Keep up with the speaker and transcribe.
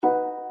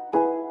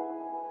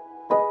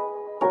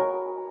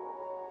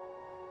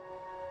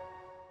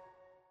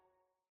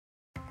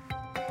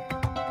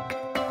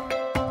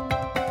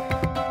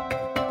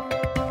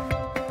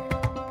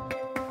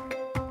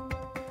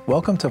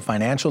Welcome to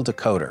Financial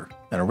Decoder,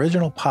 an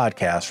original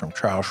podcast from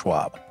Charles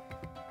Schwab.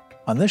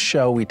 On this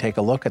show, we take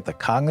a look at the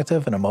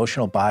cognitive and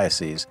emotional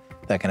biases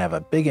that can have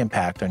a big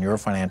impact on your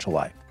financial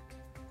life.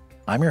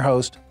 I'm your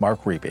host,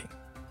 Mark Riepe,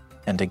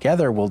 and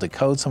together we'll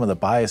decode some of the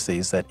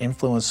biases that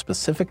influence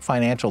specific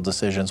financial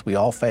decisions we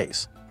all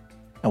face.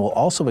 And we'll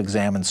also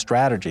examine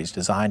strategies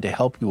designed to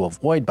help you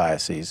avoid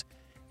biases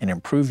and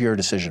improve your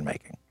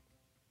decision-making.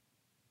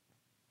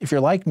 If you're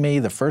like me,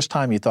 the first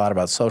time you thought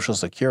about Social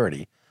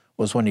Security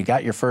was when you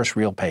got your first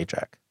real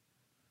paycheck.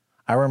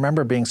 I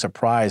remember being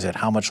surprised at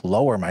how much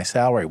lower my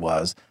salary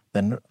was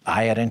than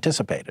I had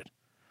anticipated.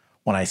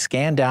 When I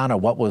scanned down at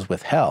what was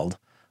withheld,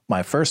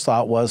 my first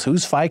thought was,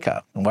 who's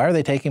FICA and why are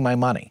they taking my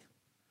money?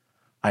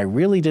 I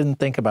really didn't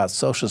think about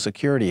Social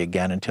Security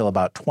again until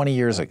about 20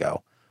 years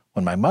ago,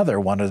 when my mother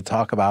wanted to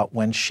talk about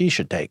when she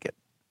should take it.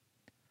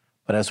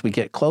 But as we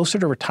get closer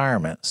to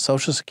retirement,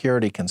 Social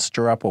Security can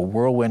stir up a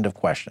whirlwind of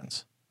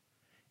questions.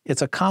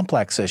 It's a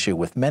complex issue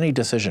with many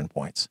decision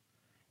points,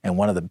 and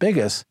one of the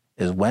biggest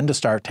is when to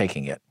start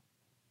taking it.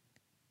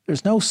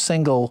 There's no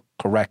single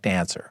correct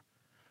answer,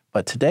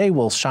 but today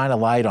we'll shine a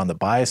light on the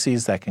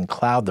biases that can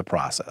cloud the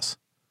process.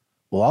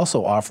 We'll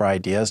also offer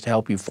ideas to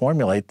help you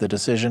formulate the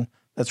decision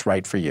that's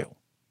right for you.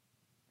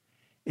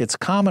 It's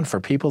common for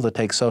people to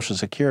take Social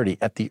Security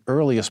at the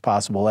earliest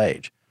possible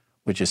age,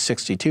 which is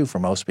 62 for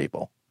most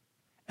people.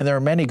 And there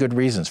are many good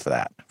reasons for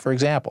that. For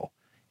example,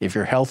 if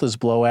your health is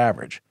below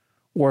average,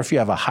 or if you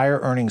have a higher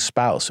earning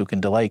spouse who can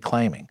delay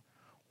claiming,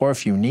 or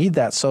if you need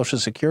that Social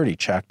Security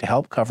check to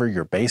help cover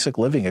your basic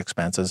living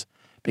expenses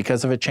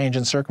because of a change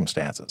in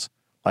circumstances,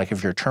 like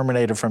if you're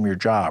terminated from your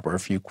job or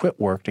if you quit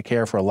work to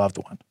care for a loved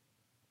one.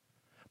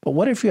 But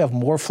what if you have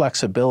more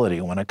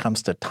flexibility when it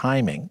comes to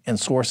timing and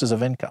sources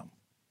of income?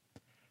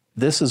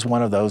 This is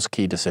one of those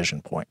key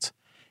decision points.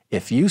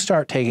 If you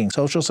start taking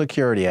Social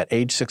Security at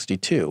age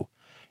 62,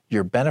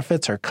 your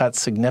benefits are cut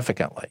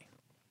significantly.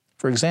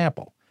 For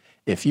example,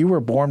 if you were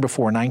born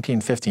before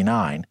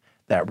 1959,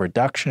 that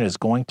reduction is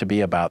going to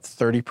be about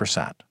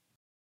 30%.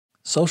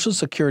 Social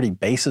Security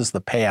bases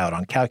the payout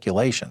on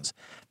calculations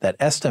that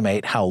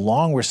estimate how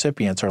long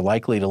recipients are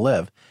likely to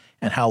live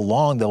and how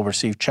long they'll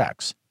receive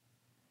checks.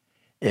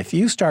 If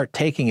you start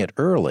taking it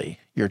early,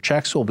 your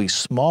checks will be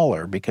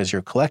smaller because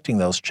you're collecting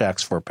those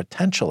checks for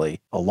potentially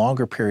a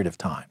longer period of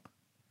time.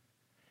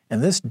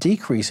 And this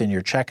decrease in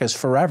your check is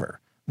forever,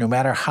 no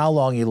matter how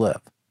long you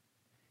live.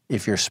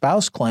 If your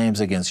spouse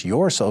claims against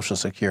your Social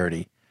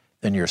Security,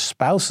 then your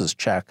spouse's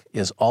check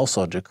is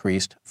also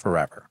decreased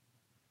forever.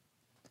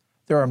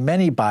 There are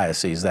many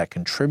biases that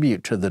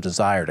contribute to the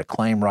desire to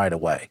claim right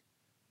away,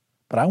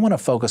 but I want to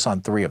focus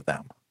on three of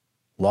them: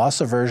 loss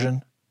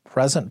aversion,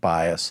 present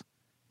bias,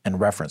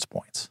 and reference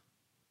points.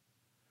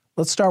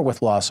 Let's start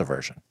with loss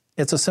aversion.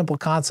 It's a simple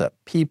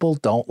concept. People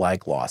don't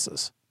like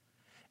losses.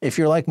 If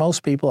you're like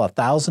most people, a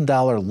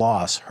 $1,000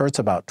 loss hurts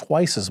about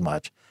twice as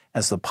much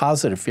as the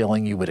positive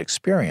feeling you would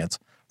experience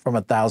from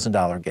a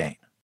 $1,000 gain.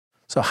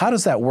 So how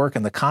does that work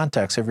in the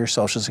context of your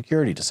Social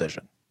Security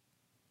decision?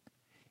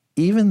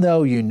 Even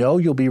though you know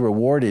you'll be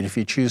rewarded if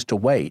you choose to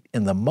wait,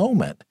 in the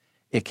moment,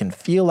 it can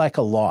feel like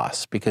a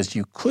loss because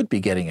you could be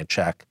getting a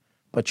check,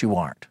 but you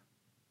aren't.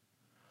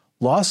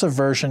 Loss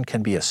aversion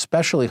can be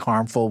especially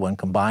harmful when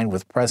combined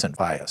with present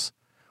bias,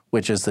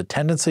 which is the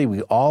tendency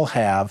we all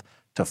have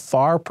to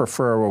far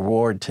prefer a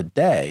reward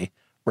today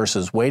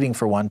versus waiting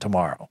for one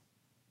tomorrow.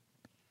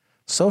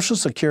 Social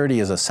Security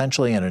is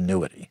essentially an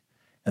annuity,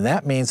 and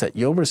that means that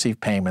you'll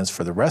receive payments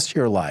for the rest of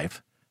your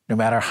life, no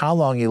matter how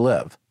long you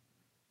live.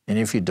 And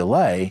if you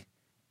delay,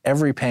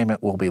 every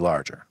payment will be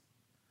larger.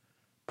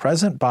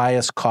 Present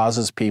bias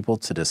causes people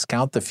to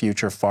discount the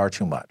future far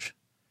too much.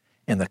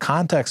 In the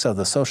context of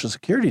the Social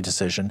Security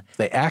decision,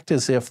 they act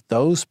as if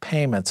those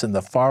payments in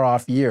the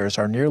far-off years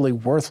are nearly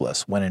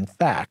worthless, when in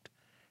fact,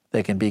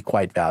 they can be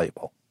quite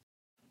valuable.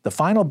 The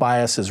final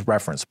bias is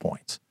reference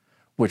points,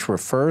 which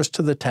refers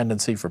to the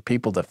tendency for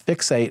people to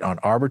fixate on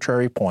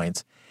arbitrary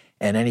points,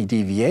 and any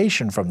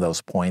deviation from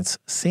those points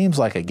seems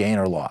like a gain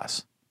or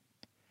loss.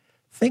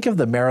 Think of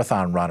the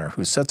marathon runner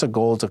who sets a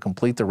goal to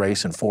complete the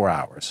race in 4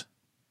 hours.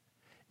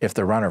 If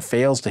the runner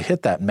fails to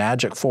hit that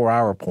magic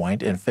 4-hour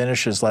point and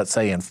finishes, let's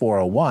say, in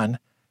 4:01,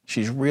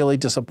 she's really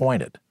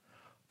disappointed.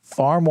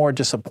 Far more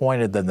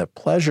disappointed than the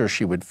pleasure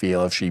she would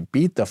feel if she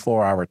beat the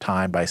 4-hour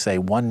time by, say,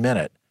 1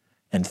 minute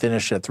and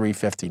finished at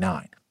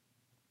 3:59.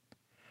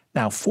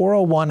 Now,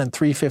 4:01 and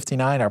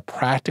 3:59 are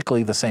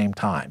practically the same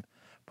time,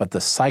 but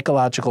the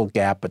psychological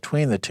gap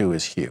between the two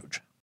is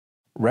huge.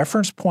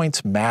 Reference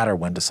points matter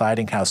when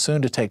deciding how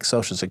soon to take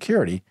Social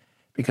Security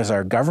because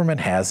our government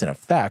has, in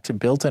effect,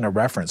 built in a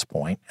reference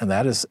point, and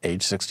that is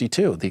age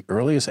 62, the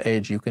earliest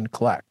age you can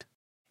collect.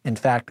 In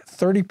fact,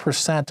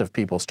 30% of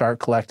people start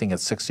collecting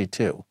at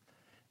 62,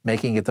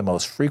 making it the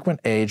most frequent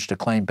age to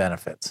claim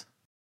benefits.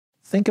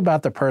 Think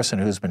about the person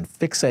who's been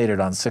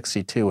fixated on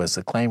 62 as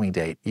the claiming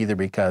date, either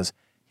because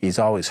he's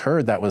always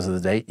heard that was the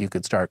date you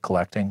could start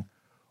collecting,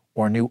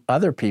 or knew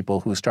other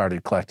people who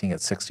started collecting at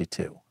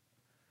 62.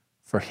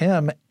 For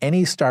him,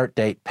 any start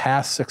date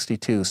past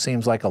 62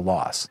 seems like a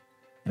loss.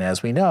 And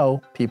as we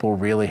know, people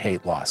really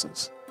hate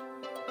losses.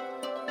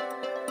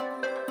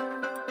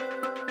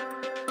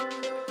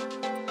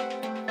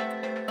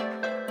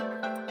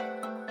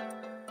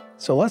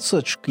 So let's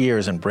switch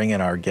gears and bring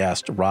in our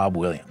guest, Rob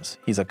Williams.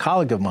 He's a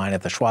colleague of mine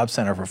at the Schwab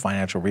Center for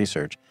Financial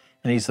Research,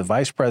 and he's the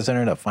Vice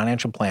President of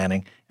Financial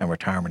Planning and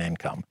Retirement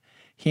Income.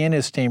 He and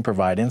his team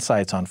provide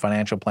insights on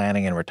financial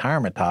planning and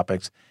retirement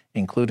topics,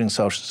 including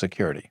Social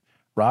Security.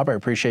 Rob, I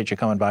appreciate you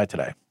coming by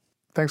today.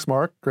 Thanks,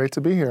 Mark. Great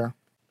to be here.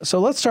 So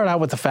let's start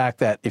out with the fact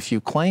that if you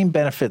claim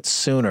benefits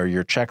sooner,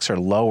 your checks are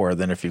lower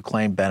than if you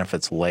claim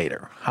benefits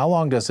later. How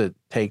long does it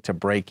take to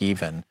break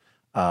even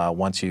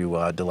once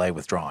you delay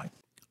withdrawing?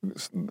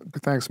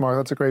 Thanks, Mark.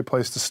 That's a great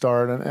place to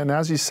start. And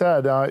as you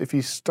said, if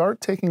you start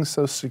taking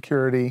Social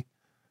Security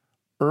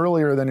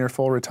earlier than your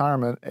full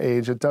retirement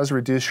age, it does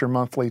reduce your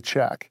monthly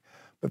check.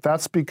 But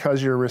that's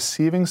because you're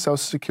receiving Social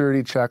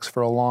Security checks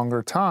for a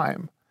longer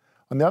time.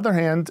 On the other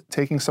hand,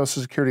 taking Social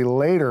Security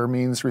later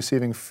means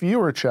receiving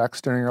fewer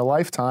checks during your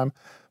lifetime,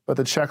 but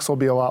the checks will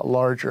be a lot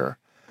larger.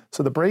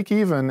 So the break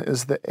even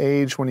is the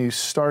age when you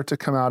start to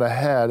come out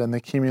ahead in the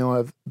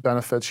cumulative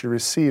benefits you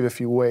receive if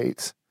you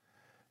wait.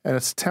 And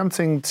it's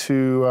tempting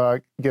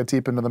to get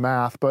deep into the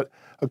math, but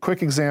a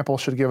quick example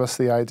should give us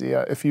the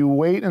idea. If you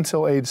wait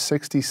until age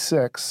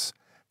 66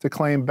 to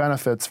claim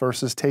benefits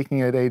versus taking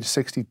it at age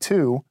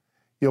 62,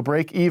 you'll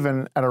break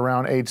even at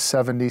around age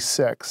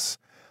 76.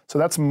 So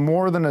that's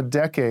more than a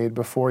decade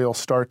before you'll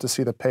start to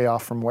see the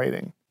payoff from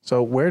waiting.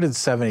 So where did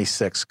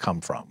 76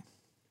 come from?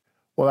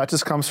 Well, that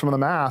just comes from the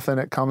math, and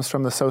it comes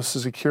from the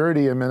Social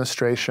Security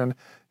Administration,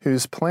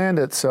 who's planned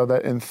it so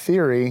that in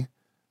theory,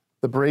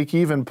 the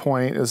break-even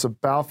point is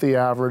about the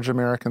average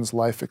American's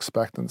life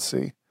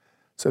expectancy.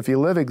 So if you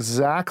live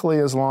exactly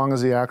as long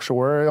as the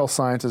actuarial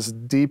scientists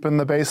deep in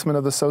the basement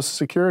of the Social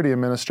Security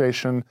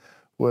Administration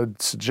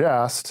would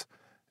suggest,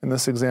 in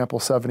this example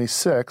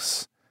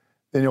 76,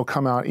 then you'll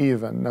come out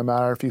even, no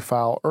matter if you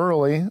file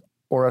early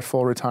or at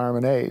full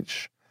retirement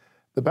age.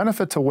 The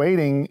benefit to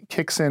waiting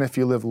kicks in if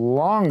you live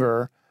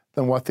longer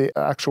than what the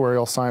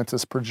actuarial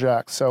scientists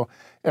project. So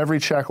every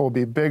check will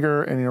be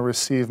bigger and you'll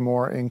receive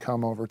more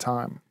income over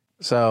time.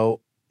 So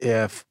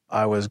if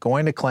I was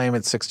going to claim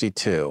at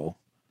 62,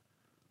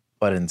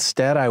 but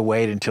instead I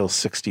wait until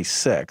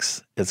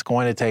 66, it's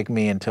going to take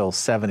me until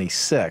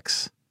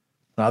 76,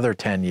 another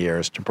 10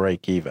 years to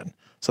break even.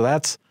 So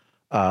that's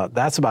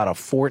about a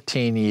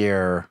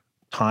 14-year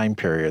time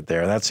period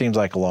there. That seems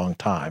like a long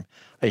time.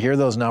 I hear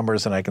those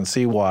numbers and I can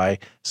see why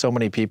so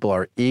many people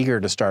are eager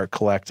to start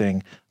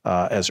collecting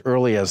as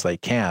early as they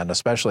can,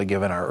 especially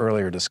given our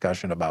earlier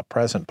discussion about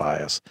present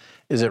bias.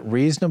 Is it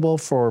reasonable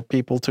for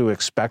people to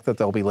expect that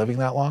they'll be living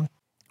that long?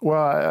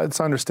 Well, it's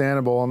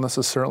understandable, and this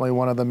is certainly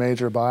one of the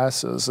major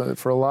biases.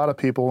 For a lot of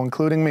people,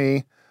 including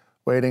me,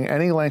 waiting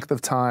any length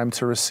of time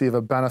to receive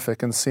a benefit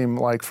can seem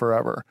like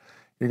forever.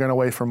 You're going to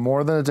wait for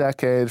more than a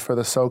decade for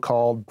the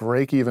so-called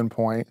break-even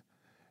point,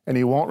 and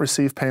you won't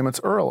receive payments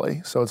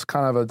early, so it's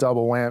kind of a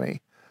double whammy.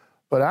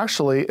 But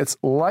actually, it's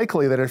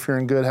likely that if you're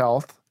in good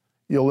health,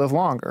 you'll live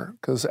longer,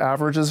 because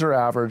averages are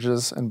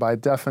averages, and by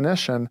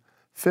definition,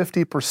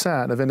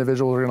 50% of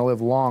individuals are going to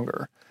live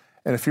longer.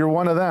 And if you're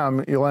one of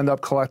them, you'll end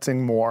up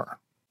collecting more.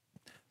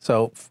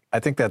 So I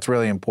think that's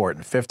really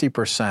important.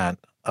 50%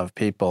 of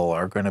people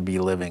are going to be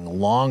living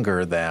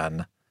longer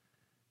than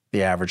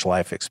the average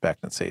life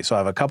expectancy. So I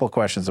have a couple of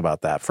questions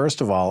about that.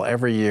 First of all,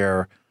 every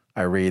year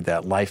I read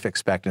that life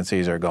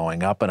expectancies are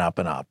going up and up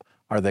and up.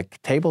 Are the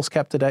tables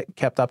kept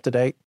up to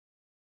date?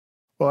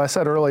 Well, I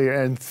said earlier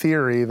in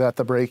theory that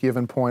the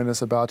break-even point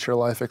is about your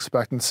life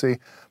expectancy,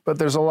 but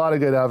there's a lot of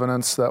good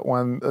evidence that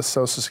when the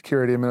Social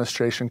Security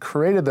Administration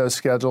created those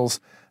schedules,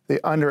 they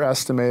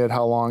underestimated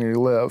how long you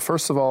live.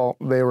 First of all,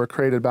 they were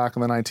created back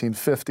in the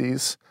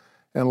 1950s,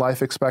 and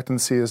life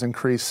expectancy has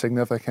increased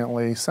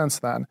significantly since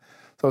then.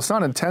 So it's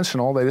not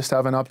intentional, they just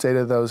haven't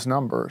updated those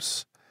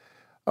numbers.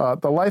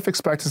 The life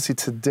expectancy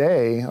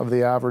today of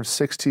the average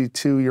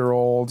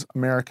 62-year-old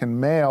American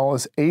male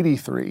is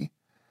 83.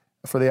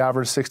 For the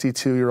average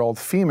 62-year-old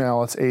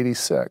female, it's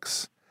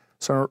 86.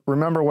 So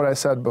remember what I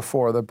said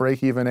before, the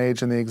break-even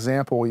age in the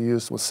example we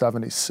used was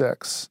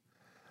 76.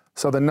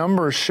 So the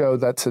numbers show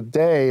that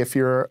today, if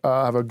you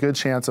have a good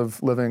chance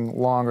of living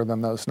longer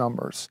than those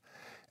numbers.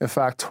 In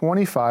fact,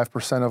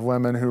 25% of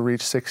women who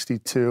reach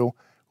 62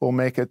 will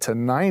make it to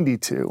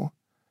 92,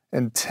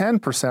 and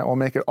 10% will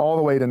make it all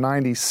the way to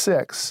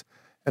 96.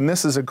 And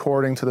this is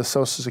according to the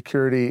Social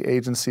Security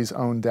Agency's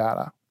own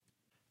data.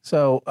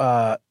 So,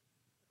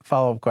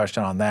 follow-up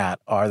question on that.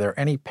 Are there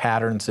any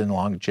patterns in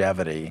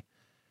longevity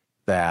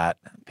that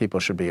people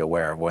should be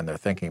aware of when they're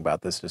thinking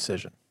about this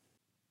decision?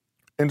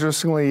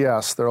 Interestingly,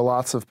 yes, there are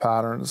lots of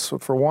patterns. So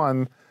for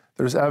one,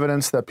 there's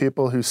evidence that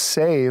people who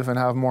save and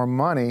have more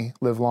money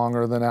live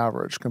longer than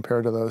average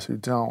compared to those who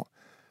don't.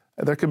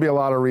 There could be a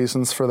lot of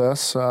reasons for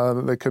this.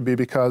 They could be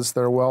because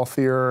they're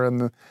wealthier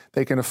and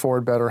they can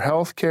afford better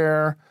health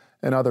care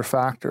and other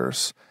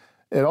factors.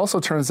 It also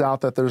turns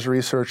out that there's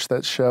research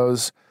that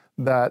shows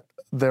that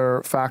there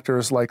are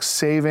factors like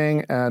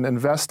saving and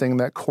investing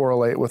that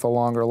correlate with a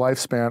longer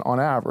lifespan on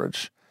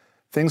average.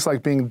 Things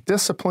like being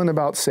disciplined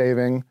about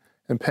saving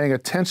and paying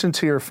attention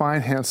to your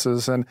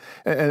finances and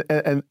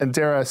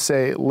dare I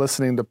say,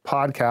 listening to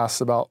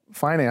podcasts about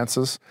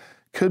finances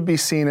could be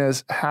seen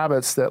as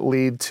habits that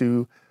lead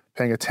to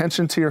paying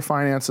attention to your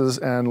finances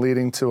and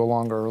leading to a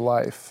longer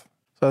life.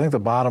 So I think the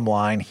bottom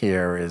line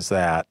here is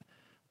that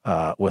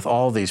with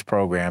all these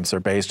programs, they're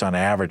based on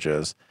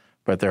averages,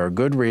 but there are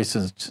good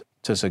reasons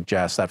to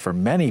suggest that for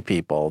many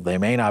people, they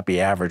may not be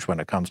average when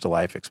it comes to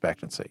life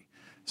expectancy.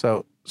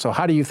 So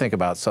how do you think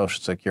about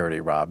Social Security,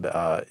 Rob?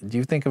 Do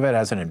you think of it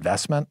as an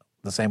investment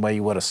the same way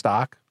you would a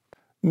stock?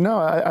 No,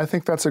 I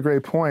think that's a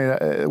great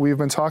point. We've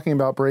been talking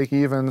about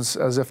break-evens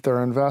as if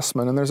they're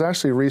investment, and there's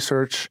actually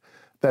research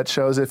that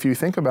shows if you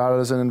think about it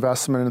as an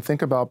investment and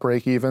think about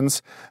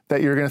break-evens,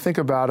 that you're going to think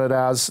about it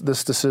as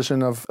this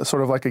decision of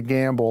sort of like a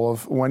gamble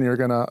of when you're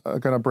going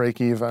to break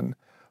even.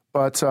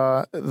 But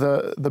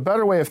the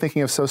better way of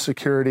thinking of Social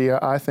Security,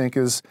 I think,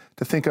 is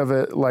to think of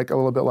it like a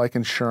little bit like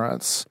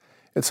insurance.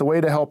 It's a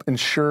way to help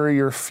insure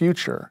your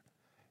future.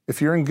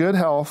 If you're in good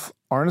health,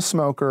 aren't a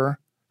smoker,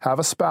 have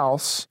a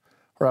spouse,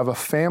 or have a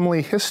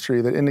family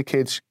history that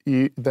indicates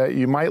that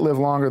you might live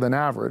longer than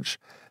average,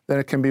 then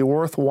it can be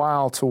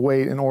worthwhile to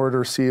wait in order to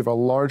receive a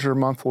larger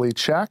monthly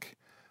check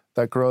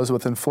that grows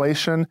with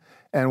inflation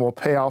and will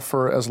pay out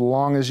for as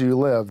long as you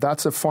live.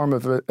 That's a form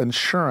of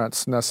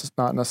insurance,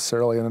 not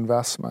necessarily an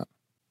investment.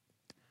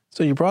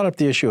 So you brought up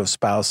the issue of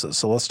spouses,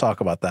 so let's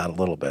talk about that a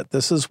little bit.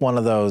 This is one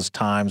of those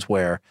times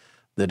where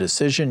the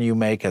decision you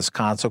make has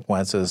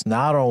consequences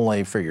not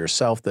only for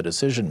yourself, the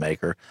decision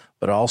maker,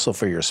 but also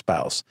for your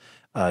spouse.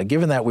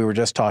 Given that we were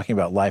just talking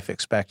about life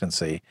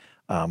expectancy,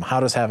 how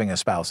does having a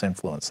spouse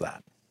influence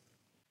that?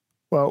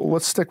 Well,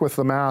 let's stick with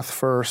the math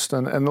first.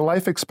 And the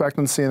life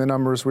expectancy and the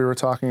numbers we were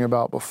talking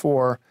about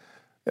before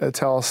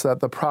tell us that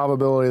the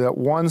probability that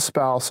one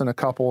spouse in a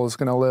couple is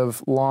going to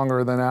live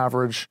longer than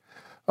average,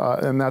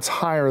 and that's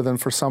higher than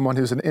for someone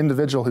who's an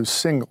individual who's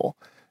single.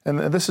 And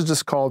this is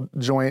just called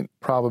joint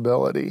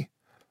probability.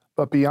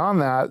 But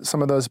beyond that,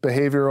 some of those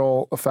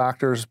behavioral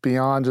factors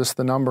beyond just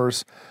the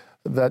numbers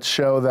that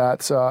show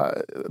that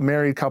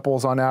married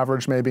couples on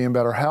average may be in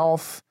better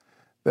health,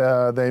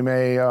 they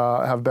may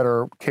have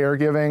better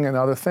caregiving and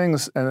other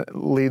things, and it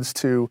leads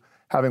to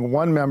having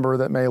one member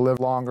that may live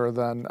longer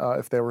than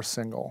if they were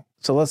single.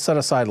 So let's set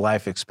aside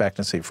life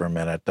expectancy for a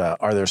minute.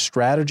 Are there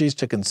strategies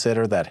to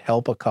consider that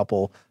help a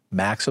couple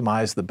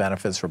maximize the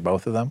benefits for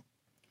both of them?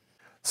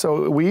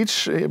 So we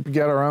each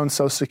get our own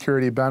Social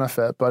Security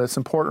benefit, but it's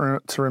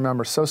important to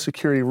remember Social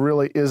Security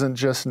really isn't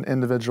just an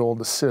individual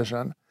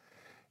decision.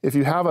 If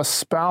you have a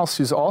spouse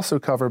who's also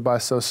covered by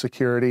Social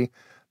Security,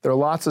 there are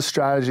lots of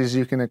strategies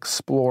you can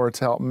explore to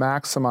help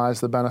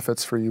maximize the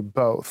benefits for you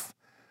both.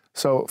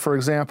 So, for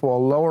example, a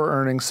lower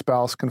earning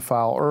spouse can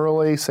file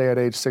early, say at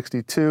age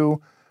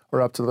 62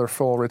 or up to their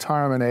full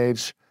retirement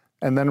age,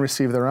 and then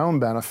receive their own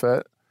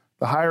benefit.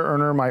 The higher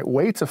earner might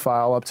wait to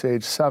file up to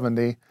age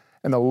 70,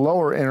 and the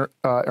lower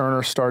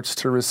earner starts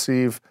to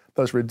receive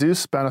those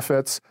reduced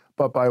benefits,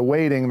 but by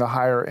waiting, the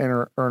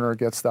higher earner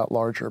gets that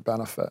larger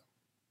benefit.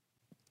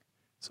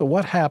 So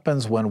what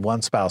happens when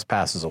one spouse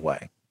passes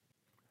away?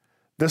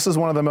 This is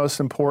one of the most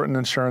important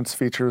insurance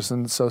features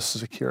in Social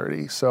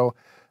Security. So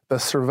the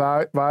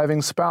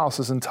surviving spouse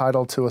is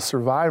entitled to a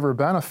survivor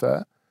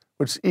benefit,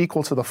 which is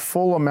equal to the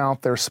full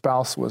amount their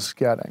spouse was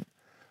getting.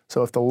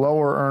 So if the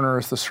lower earner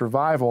is the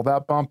survival,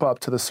 that bump up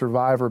to the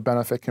survivor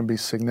benefit can be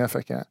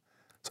significant.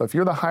 So if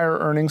you're the higher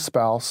earning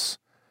spouse,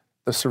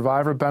 the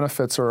survivor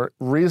benefits are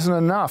reason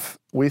enough,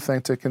 we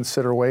think, to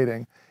consider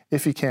waiting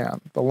if you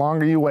can. The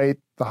longer you wait,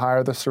 the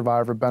higher the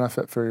survivor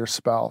benefit for your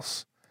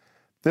spouse.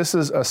 This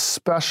is a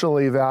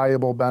especially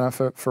valuable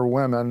benefit for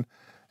women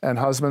and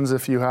husbands.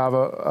 If you have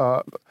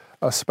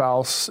a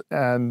spouse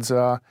and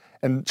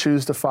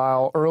choose to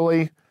file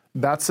early,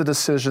 that's a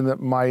decision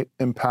that might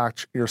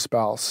impact your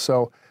spouse.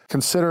 So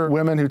consider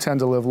women who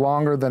tend to live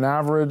longer than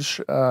average.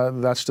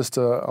 That's just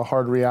a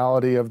hard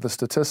reality of the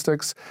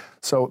statistics.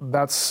 So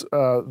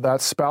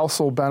that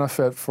spousal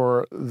benefit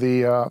for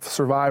the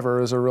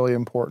survivor is a really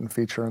important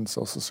feature in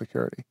Social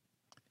Security.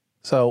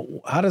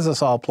 So how does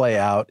this all play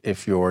out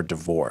if you're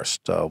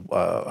divorced?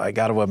 I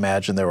got to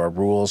imagine there are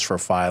rules for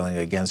filing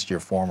against your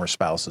former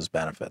spouse's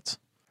benefits.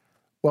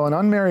 Well, an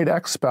unmarried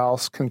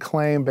ex-spouse can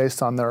claim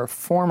based on their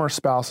former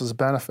spouse's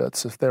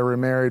benefits if they were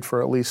married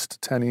for at least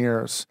 10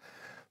 years.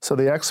 So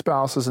the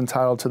ex-spouse is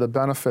entitled to the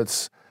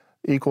benefits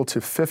equal to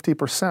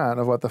 50%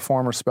 of what the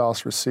former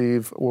spouse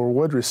received or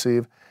would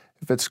receive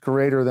if it's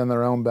greater than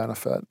their own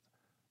benefit.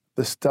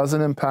 This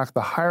doesn't impact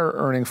the higher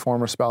earning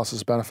former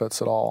spouse's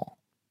benefits at all.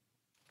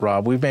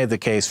 Rob, we've made the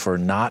case for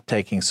not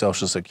taking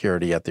Social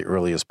Security at the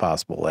earliest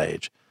possible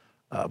age.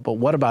 But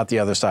what about the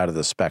other side of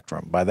the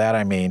spectrum? By that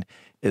I mean,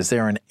 is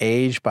there an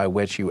age by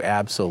which you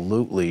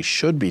absolutely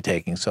should be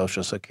taking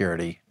Social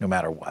Security no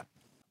matter what?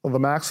 Well, the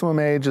maximum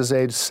age is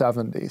age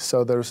 70,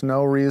 so there's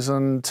no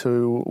reason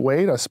to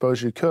wait. I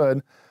suppose you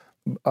could,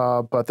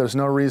 but there's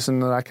no reason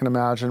that I can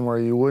imagine where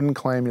you wouldn't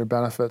claim your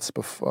benefits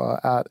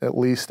at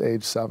least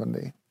age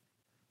 70.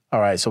 All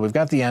right, so we've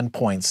got the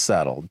endpoint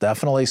settled.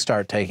 Definitely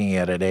start taking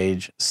it at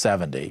age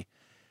 70.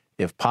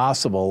 If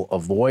possible,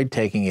 avoid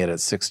taking it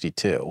at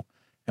 62.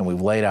 And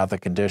we've laid out the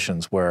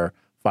conditions where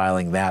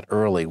filing that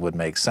early would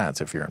make sense.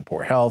 If you're in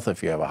poor health,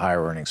 if you have a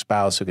higher earning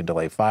spouse who can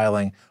delay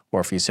filing, or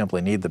if you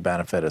simply need the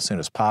benefit as soon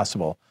as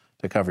possible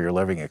to cover your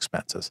living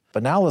expenses.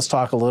 But now let's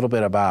talk a little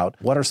bit about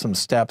what are some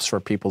steps for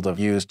people to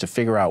use to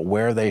figure out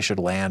where they should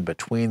land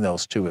between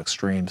those two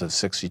extremes of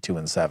 62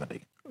 and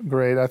 70.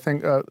 Great. I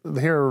think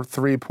here are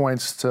 3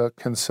 points to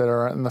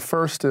consider. And the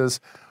first is,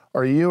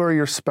 are you or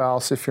your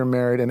spouse, if you're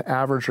married, in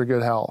average or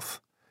good health?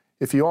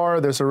 If you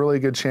are, there's a really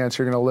good chance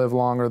you're going to live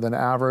longer than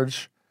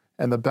average.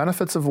 And the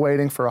benefits of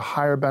waiting for a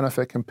higher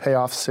benefit can pay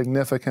off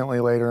significantly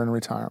later in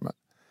retirement.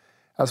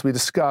 As we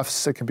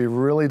discussed, it can be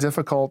really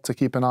difficult to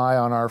keep an eye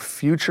on our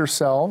future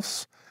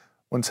selves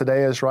when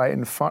today is right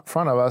in front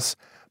of us.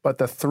 But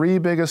the 3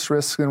 biggest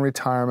risks in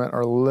retirement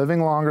are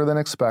living longer than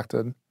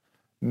expected,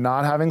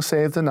 not having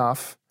saved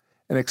enough,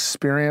 and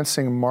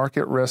experiencing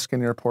market risk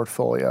in your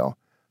portfolio.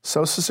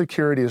 Social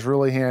Security is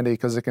really handy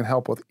because it can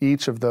help with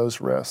each of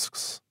those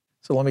risks.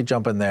 So let me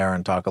jump in there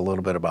and talk a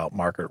little bit about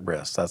market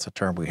risk. That's a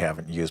term we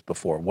haven't used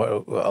before.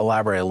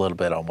 Elaborate a little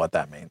bit on what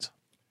that means.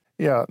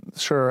 Yeah,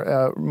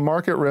 sure.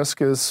 Market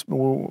risk is,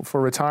 for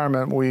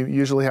retirement, we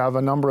usually have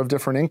a number of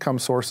different income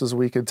sources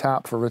we could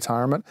tap for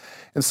retirement.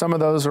 And some of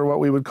those are what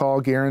we would call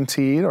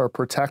guaranteed or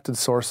protected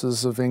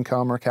sources of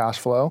income or cash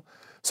flow.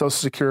 Social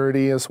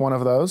Security is one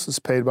of those. It's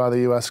paid by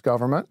the U.S.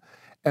 government.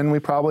 And we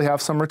probably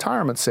have some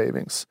retirement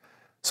savings.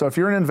 So if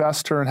you're an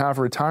investor and have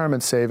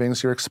retirement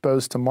savings, you're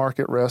exposed to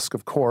market risk,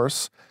 of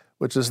course,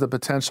 which is the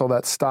potential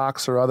that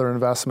stocks or other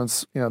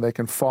investments, they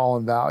can fall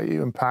in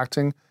value,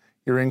 impacting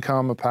your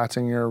income,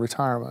 impacting your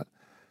retirement.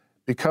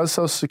 Because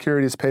Social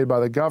Security is paid by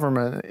the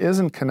government, it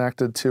isn't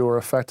connected to or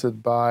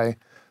affected by,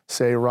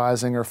 say,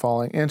 rising or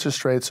falling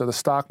interest rates or the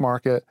stock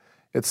market.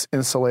 It's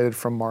insulated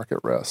from market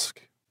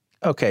risk.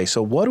 Okay,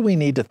 so what do we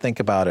need to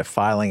think about if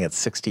filing at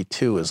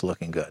 62 is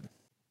looking good?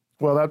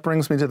 Well, that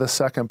brings me to the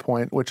second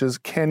point, which is,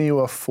 can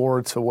you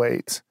afford to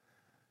wait?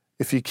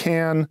 If you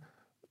can,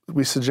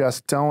 we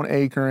suggest don't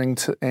anchor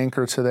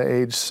to the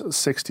age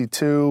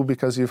 62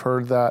 because you've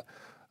heard that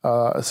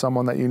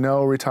someone that you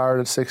know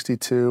retired at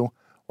 62,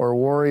 or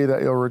worry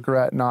that you'll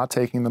regret not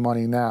taking the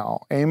money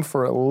now. Aim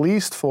for at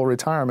least full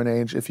retirement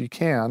age if you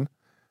can,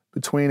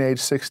 between age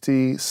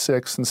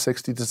 66 and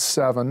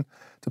 67,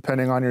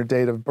 depending on your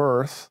date of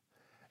birth,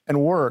 and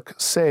work,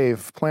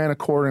 save, plan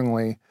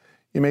accordingly.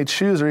 You may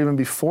choose or even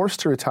be forced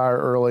to retire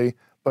early,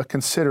 but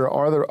consider,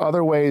 are there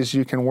other ways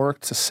you can work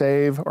to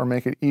save or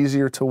make it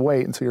easier to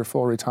wait until your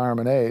full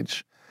retirement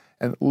age?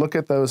 And look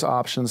at those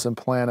options and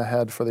plan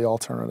ahead for the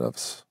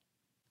alternatives.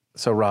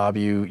 So, Rob,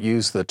 you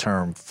use the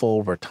term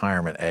full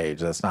retirement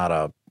age. That's not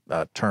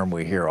a term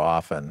we hear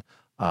often.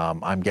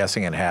 I'm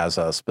guessing it has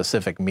a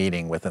specific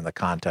meaning within the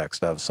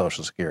context of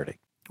Social Security.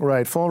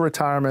 Right. Full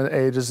retirement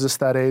age is just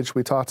that age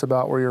we talked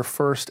about where you're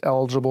first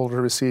eligible to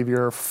receive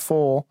your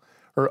full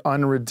or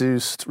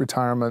unreduced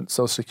retirement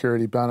Social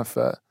Security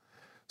benefit.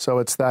 So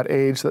it's that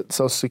age that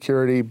Social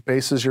Security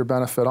bases your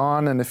benefit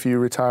on, and if you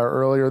retire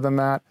earlier than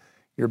that,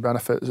 your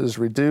benefit is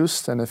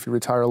reduced, and if you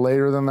retire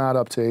later than that,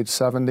 up to age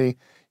 70,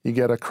 you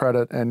get a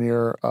credit and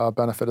your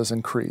benefit is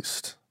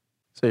increased.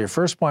 So your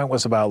first point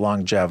was about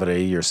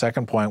longevity. Your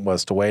second point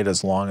was to wait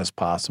as long as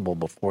possible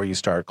before you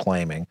start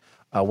claiming.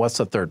 What's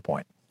the third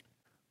point?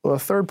 Well, the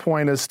third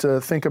point is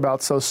to think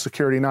about Social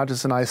Security not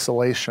just in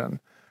isolation.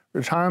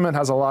 Retirement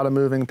has a lot of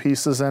moving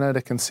pieces in it.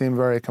 It can seem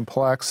very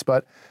complex,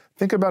 but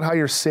think about how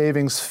your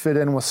savings fit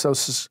in with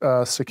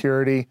Social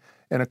Security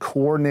in a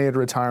coordinated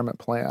retirement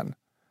plan.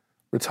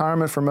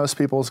 Retirement for most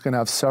people is going to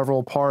have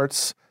several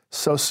parts.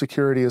 Social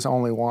Security is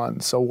only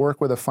one. So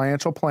work with a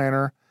financial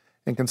planner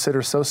and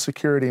consider Social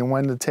Security and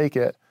when to take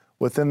it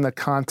within the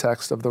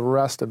context of the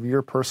rest of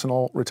your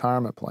personal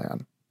retirement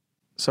plan.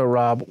 So,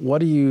 Rob, what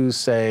do you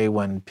say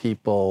when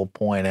people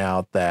point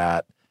out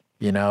that,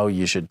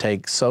 you should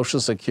take Social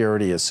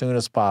Security as soon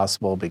as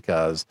possible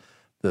because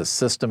the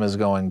system is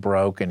going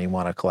broke and you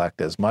want to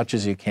collect as much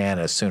as you can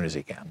as soon as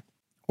you can?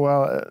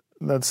 Well,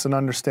 that's an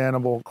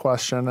understandable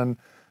question. And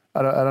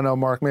I don't know,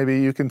 Mark, maybe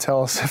you can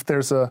tell us if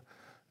there's a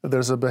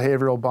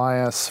behavioral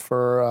bias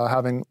for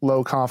having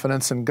low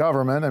confidence in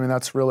government. I mean,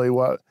 that's really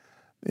what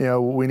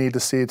we need to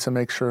see to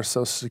make sure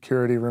Social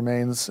Security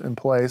remains in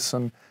place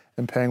and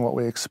paying what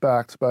we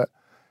expect. But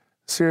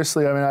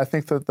seriously, I mean, I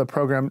think that the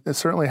program, it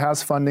certainly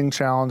has funding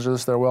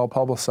challenges. They're well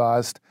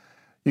publicized.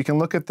 You can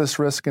look at this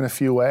risk in a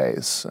few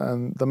ways.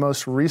 And the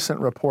most recent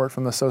report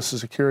from the Social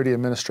Security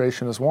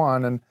Administration is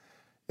one, and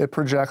it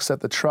projects that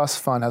the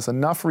trust fund has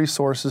enough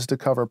resources to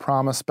cover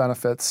promised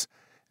benefits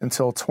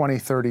until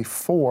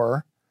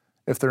 2034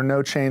 if there are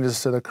no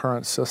changes to the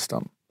current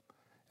system.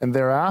 And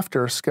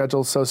thereafter,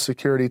 scheduled Social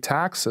Security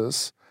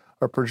taxes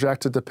are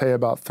projected to pay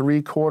about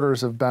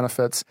 3/4 of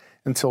benefits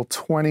until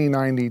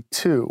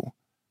 2092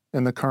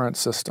 in the current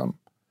system.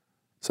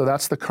 So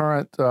that's the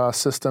current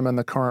system and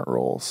the current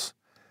rules.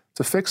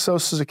 To fix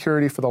Social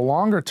Security for the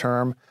longer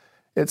term,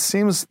 it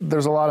seems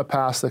there's a lot of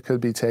paths that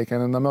could be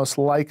taken, and the most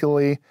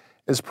likely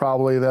is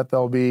probably that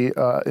there'll be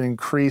an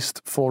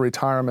increased full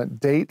retirement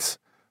date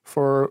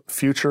for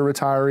future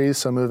retirees,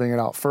 so moving it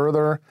out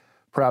further.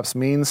 Perhaps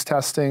means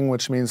testing,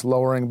 which means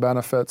lowering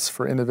benefits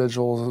for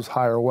individuals with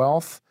higher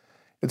wealth.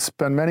 It's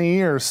been many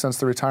years since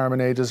the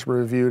retirement ages were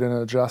reviewed and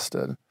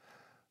adjusted.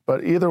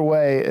 But either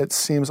way, it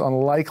seems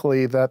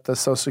unlikely that the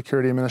Social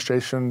Security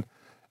Administration,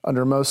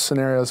 under most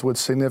scenarios, would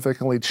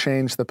significantly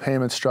change the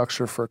payment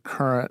structure for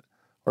current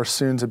or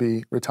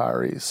soon-to-be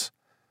retirees.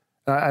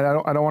 And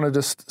I don't want to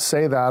just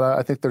say that.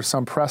 I think there's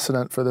some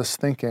precedent for this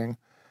thinking.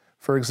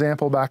 For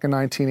example, back in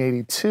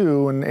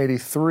 1982 and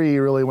 83,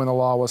 really when the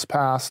law was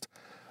passed,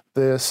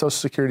 the Social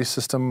Security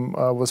system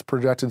was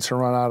projected to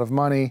run out of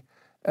money,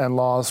 and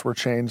laws were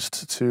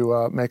changed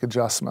to make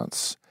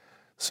adjustments.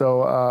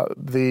 So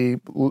the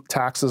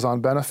taxes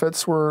on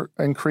benefits were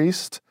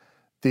increased.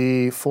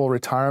 The full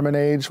retirement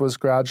age was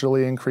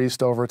gradually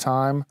increased over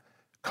time.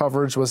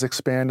 Coverage was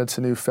expanded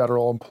to new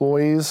federal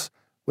employees,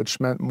 which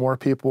meant more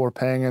people were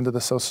paying into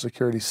the Social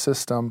Security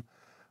system.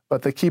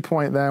 But the key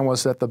point then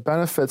was that the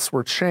benefits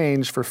were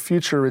changed for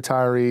future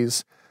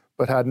retirees,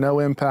 but had no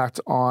impact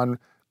on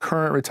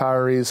current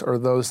retirees or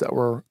those that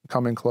were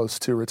coming close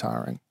to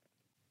retiring.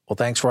 Well,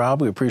 thanks,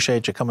 Rob. We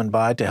appreciate you coming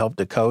by to help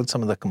decode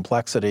some of the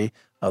complexity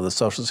of the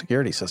Social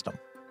Security system.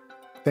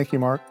 Thank you,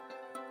 Mark.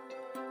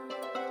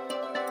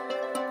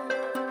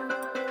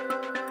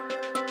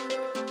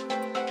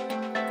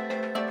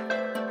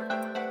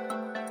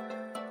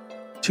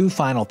 Two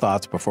final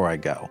thoughts before I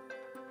go.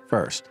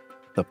 First,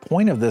 the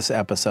point of this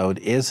episode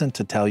isn't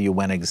to tell you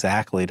when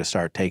exactly to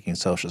start taking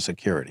Social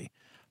Security,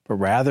 but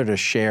rather to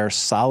share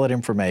solid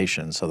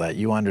information so that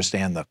you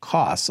understand the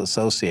costs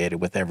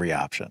associated with every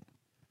option.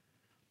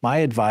 My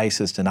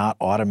advice is to not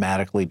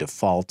automatically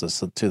default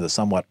to the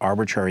somewhat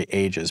arbitrary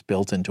ages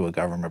built into a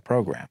government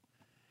program.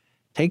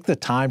 Take the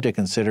time to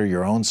consider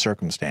your own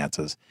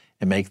circumstances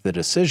and make the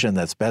decision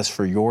that's best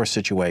for your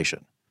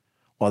situation.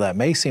 While that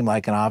may seem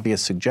like an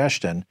obvious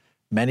suggestion,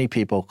 many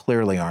people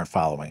clearly aren't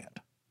following it.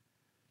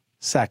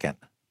 Second,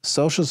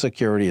 Social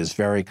Security is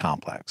very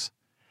complex.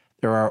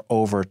 There are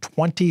over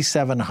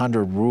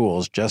 2,700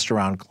 rules just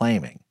around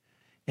claiming,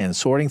 and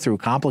sorting through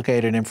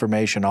complicated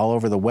information all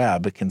over the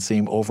web can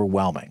seem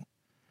overwhelming.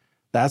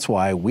 That's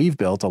why we've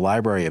built a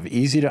library of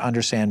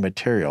easy-to-understand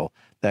material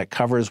that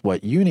covers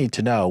what you need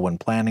to know when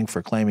planning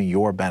for claiming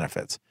your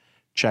benefits.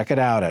 Check it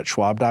out at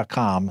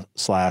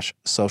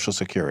schwab.com/Social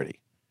Security.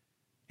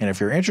 And if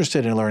you're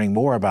interested in learning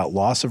more about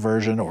loss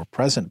aversion or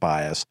present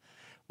bias,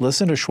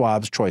 listen to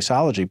Schwab's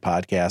Choiceology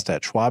podcast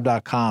at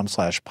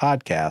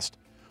schwab.com/podcast,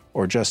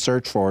 or just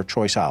search for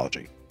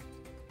Choiceology.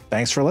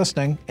 Thanks for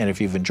listening, and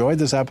if you've enjoyed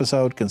this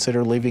episode,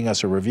 consider leaving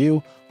us a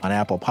review on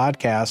Apple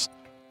Podcasts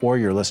or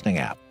your listening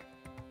app.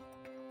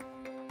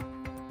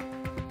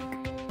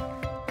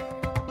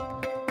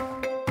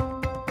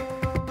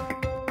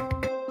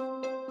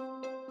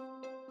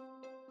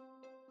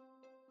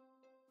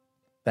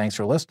 Thanks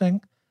for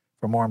listening.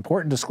 For more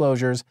important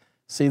disclosures,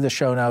 see the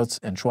show notes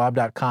in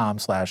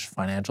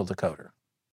schwab.com/financial decoder.